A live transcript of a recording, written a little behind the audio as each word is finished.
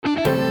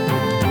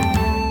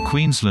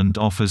Queensland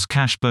offers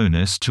cash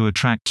bonus to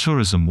attract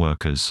tourism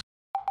workers.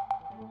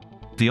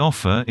 The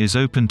offer is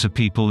open to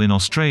people in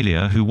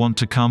Australia who want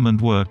to come and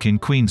work in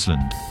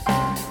Queensland.